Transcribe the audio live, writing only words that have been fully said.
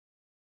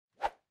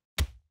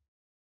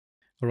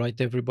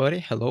Alright everybody,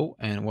 hello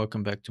and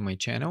welcome back to my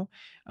channel.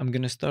 I'm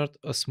gonna start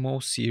a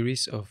small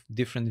series of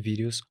different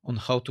videos on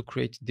how to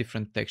create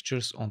different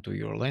textures onto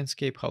your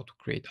landscape, how to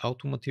create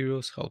auto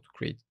materials, how to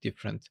create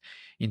different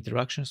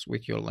interactions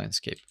with your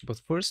landscape. But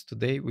first,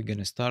 today we're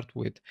gonna start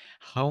with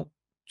how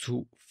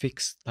to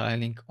fix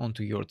tiling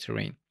onto your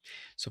terrain.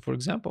 So for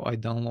example, I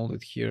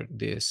downloaded here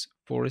this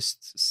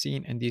forest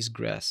scene and this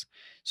grass.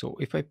 So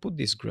if I put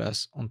this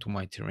grass onto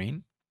my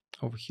terrain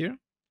over here,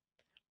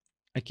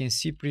 I can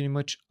see pretty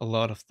much a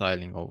lot of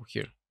tiling over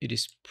here. It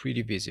is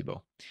pretty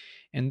visible.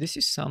 And this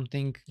is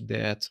something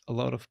that a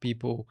lot of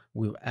people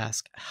will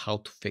ask how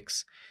to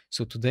fix.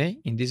 So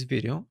today in this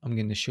video, I'm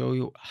going to show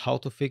you how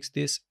to fix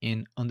this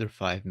in under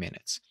 5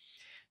 minutes.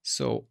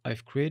 So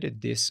I've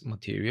created this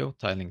material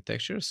tiling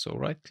texture. So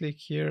right click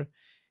here,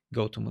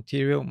 go to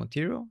material,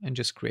 and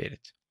just create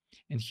it.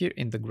 And here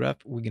in the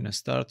graph, we're going to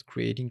start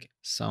creating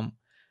some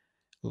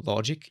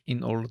logic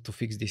in order to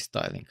fix this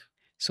tiling.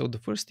 So the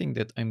first thing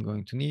that I'm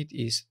going to need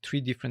is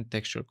 3 different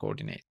texture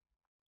coordinates.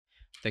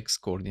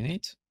 Text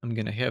coordinate, I'm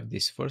going to have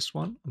this first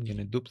one, I'm going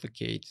to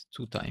duplicate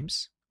 2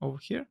 times over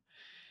here.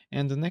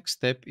 And the next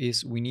step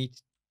is we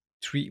need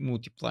 3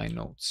 multiply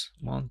nodes,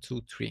 1,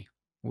 2, 3,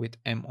 with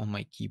M on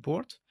my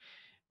keyboard.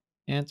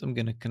 And I'm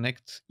going to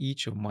connect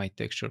each of my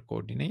texture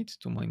coordinates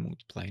to my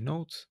multiply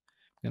node.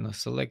 I'm going to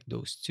select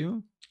those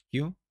two,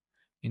 Q,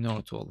 in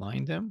order to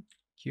align them,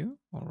 Q,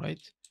 all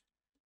right.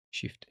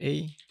 Shift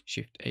A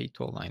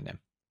to align them.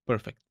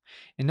 Perfect.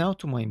 And now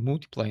to my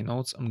multiply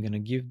nodes, I'm going to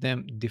give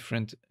them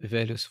different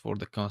values for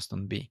the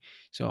constant B.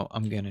 So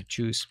I'm going to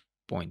choose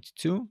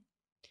 0.2.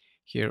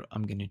 Here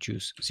I'm going to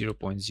choose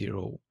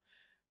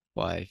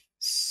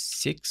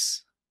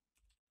 0.056.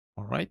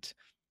 All right.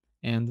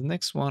 And the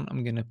next one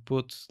I'm going to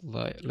put,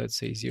 like, let's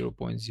say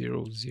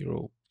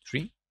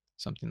 0.003,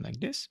 something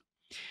like this.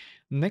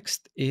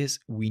 Next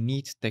is we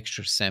need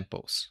texture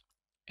samples.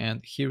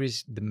 And here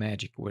is the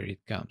magic where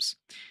it comes.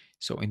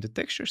 So in the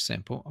texture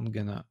sample, I'm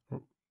gonna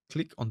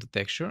click on the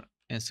texture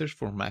and search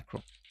for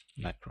macro.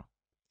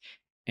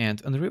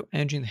 And Unreal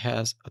Engine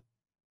has a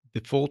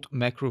default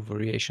macro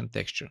variation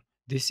texture.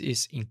 This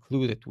is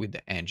included with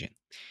the engine.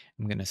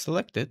 I'm gonna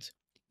select it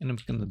and I'm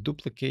gonna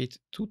duplicate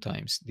 2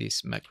 times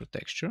this macro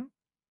texture.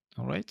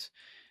 All right.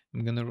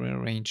 I'm gonna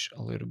rearrange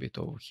a little bit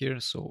over here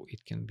so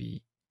it can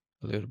be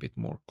a little bit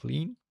more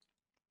clean.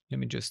 Let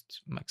me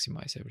just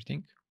maximize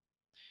everything.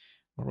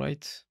 All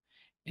right.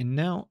 And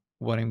now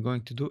what I'm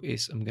going to do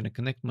is I'm going to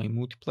connect my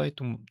multiply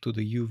to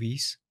the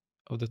UVs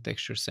of the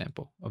texture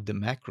sample, of the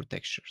macro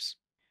textures.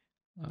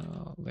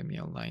 Let me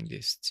align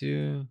this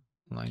two,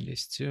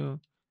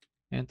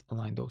 and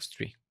align those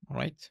 3. All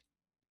right.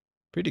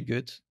 Pretty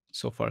good.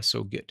 So far,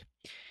 so good.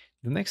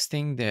 The next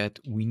thing that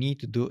we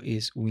need to do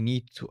is we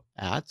need to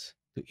add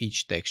to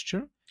each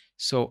texture.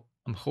 So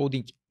I'm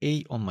holding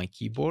A on my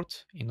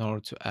keyboard in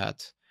order to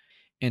add.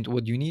 And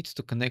what you need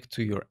to connect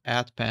to your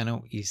add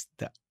panel is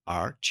the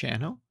R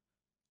channel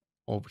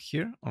over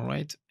here. All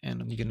right.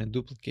 And I'm going to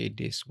duplicate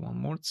this one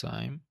more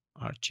time.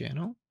 R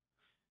channel.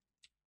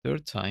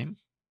 Third time,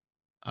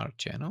 R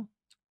channel.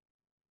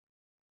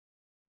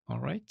 All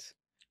right.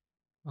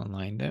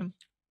 Align them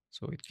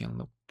so it can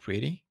look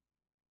pretty.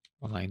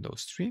 Align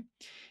those 3.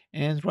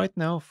 And right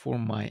now for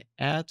my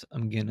add,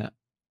 I'm going to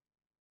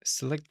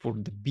select for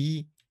the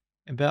B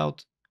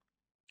about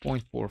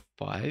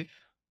 0.45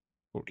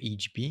 for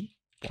each B.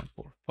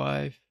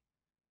 0.45.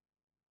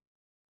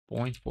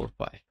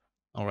 0.45.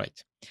 All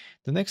right.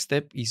 The next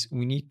step is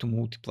we need to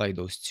multiply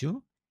those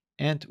 2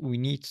 and we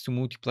need to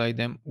multiply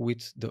them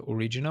with the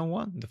original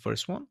one, the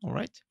first one. All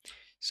right.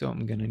 So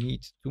I'm going to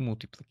need 2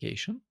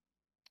 multiplication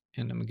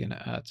and I'm going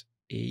to add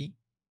A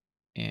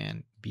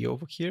and B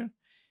over here.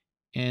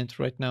 And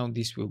right now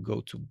this will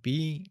go to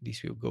B,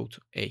 this will go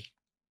to A.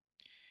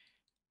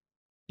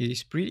 It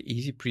is pretty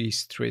easy, pretty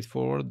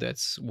straightforward.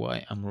 That's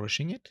why I'm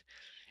rushing it.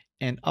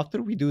 And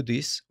after we do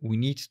this, we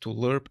need to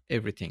lerp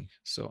everything.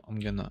 So I'm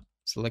going to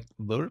select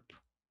lerp.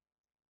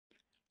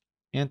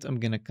 And I'm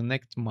going to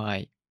connect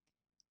my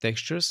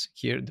textures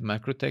here, the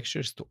macro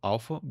textures, to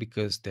alpha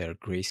because they're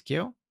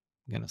grayscale.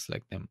 I'm going to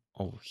select them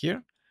over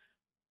here.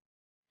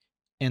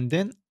 And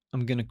then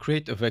I'm going to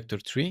create a vector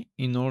tree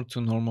in order to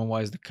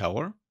normalize the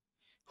color,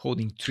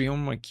 holding 3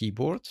 on my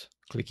keyboard,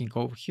 clicking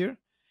over here,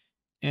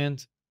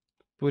 and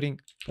putting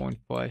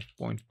 0.5,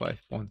 0.5,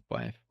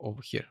 0.5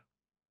 over here.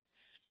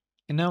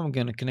 And now I'm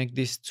going to connect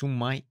this to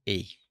my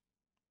A.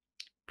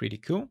 Pretty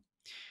cool.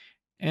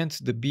 And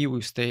the B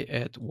will stay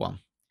at 1.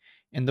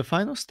 And the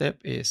final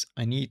step is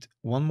I need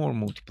one more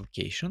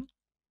multiplication.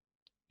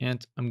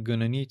 And I'm going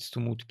to need to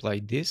multiply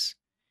this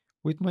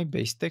with my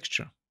base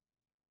texture.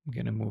 I'm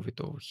going to move it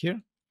over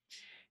here.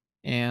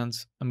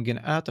 And I'm going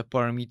to add a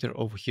parameter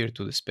over here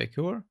to the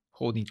specular,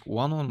 holding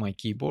 1 on my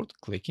keyboard,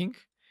 clicking,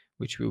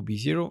 which will be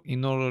 0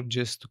 in order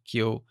just to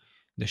kill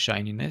the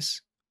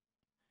shininess.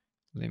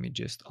 Let me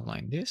just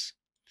align this.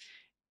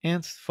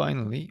 And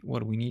finally,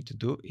 what we need to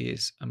do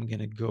is I'm going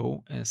to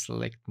go and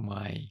select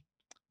my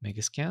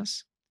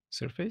Megascans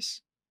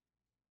surface.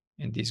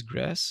 And this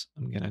grass,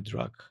 I'm going to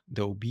drag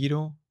the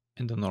albedo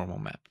and the normal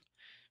map.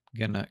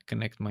 Gonna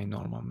connect my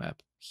normal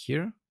map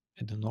here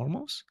at the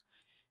normals,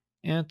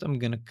 and I'm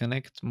gonna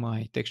connect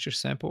my texture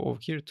sample over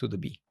here to the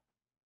B.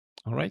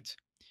 All right,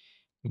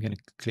 I'm gonna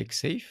click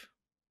save.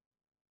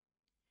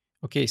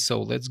 Okay,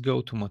 so let's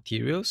go to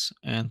materials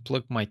and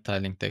plug my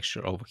tiling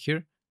texture over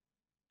here.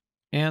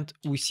 And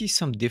we see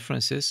some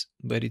differences,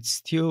 but it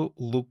still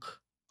look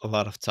a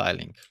lot of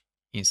tiling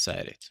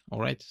inside it.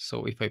 All right,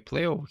 so if I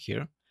play over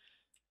here,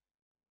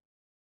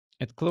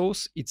 at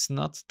close, it's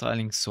not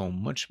tiling so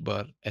much,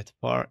 but at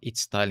far,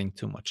 it's tiling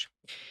too much.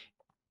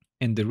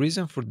 And the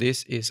reason for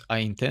this is I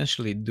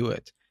intentionally do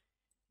it.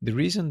 The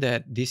reason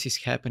that this is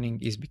happening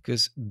is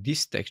because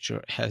this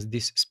texture has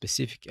this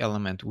specific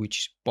element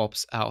which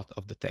pops out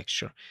of the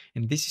texture.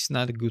 And this is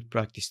not a good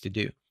practice to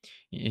do.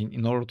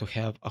 In order to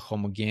have a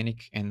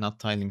homogenic and not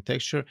tiling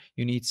texture,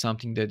 you need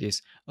something that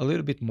is a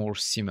little bit more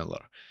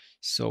similar.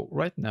 So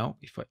right now,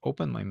 if I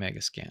open my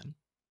Megascan,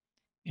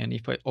 and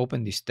if I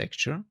open this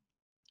texture,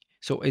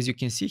 so as you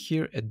can see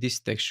here at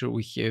this texture,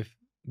 we have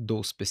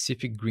those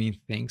specific green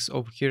things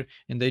over here,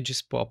 and they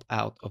just pop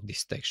out of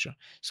this texture.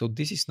 So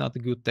this is not a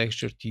good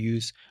texture to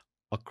use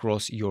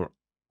across your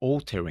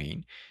all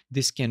terrain.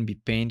 This can be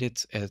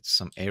painted at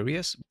some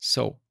areas.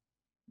 So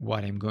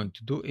what I'm going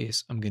to do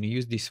is I'm going to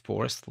use this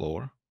forest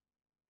floor,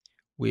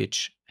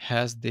 which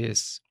has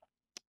these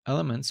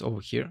elements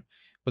over here,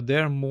 but they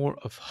are more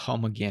of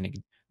homogenic.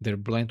 They're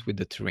blend with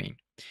the terrain.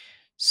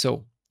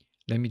 So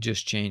let me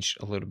just change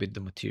a little bit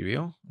the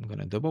material. I'm going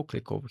to double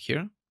click over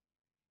here,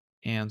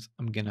 and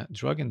I'm going to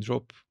drag and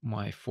drop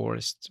my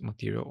forest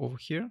material over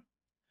here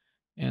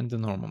and the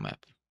normal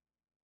map.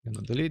 I'm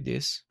going to delete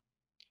this,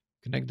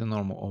 connect the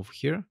normal over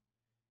here,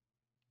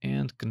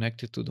 and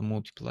connect it to the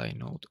multiply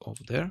node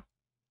over there.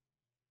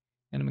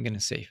 And I'm going to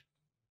save.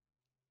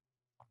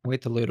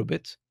 Wait a little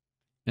bit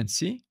and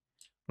see,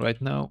 right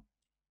now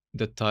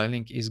the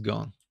tiling is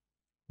gone.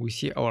 We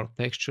see our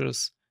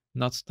textures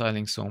not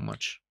tiling so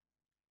much.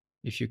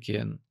 If you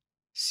can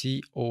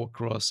see all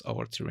across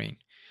our terrain.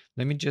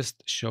 Let me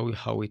just show you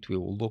how it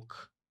will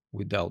look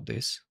without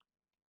this.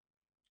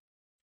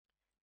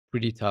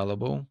 Pretty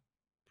tileable,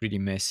 pretty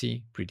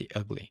messy, pretty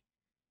ugly.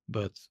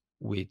 But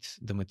with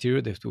the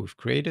material that we've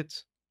created,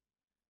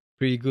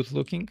 pretty good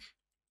looking,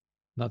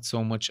 not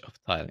so much of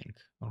tiling.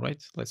 All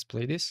right, let's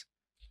play this.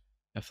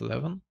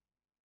 F11.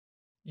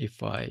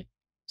 If I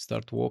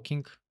start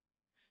walking,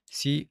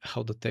 see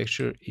how the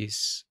texture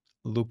is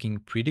looking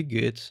pretty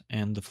good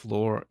and the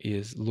floor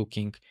is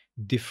looking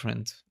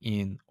different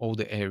in all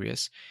the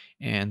areas.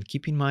 And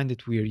keep in mind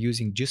that we are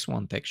using just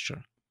one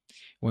texture.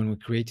 When we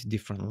create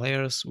different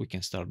layers, we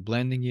can start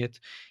blending it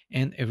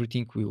and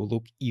everything will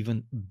look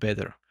even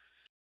better.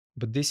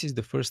 But this is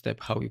the first step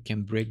how you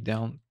can break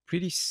down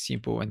pretty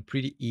simple and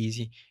pretty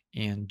easy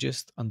and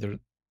just under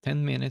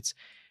 10 minutes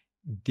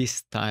this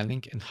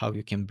styling and how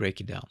you can break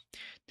it down.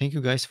 Thank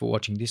you guys for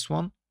watching this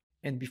one.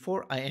 And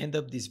before I end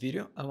up this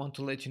video, I want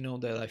to let you know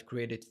that I've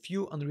created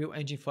few Unreal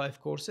Engine 5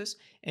 courses,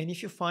 and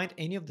if you find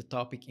any of the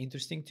topic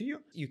interesting to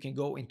you, you can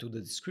go into the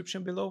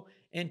description below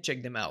and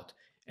check them out.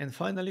 And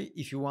finally,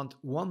 if you want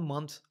 1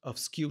 month of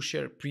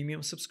Skillshare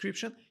premium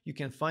subscription, you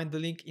can find the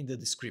link in the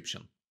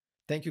description.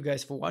 Thank you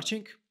guys for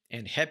watching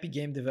and happy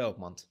game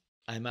development.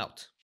 I'm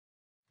out.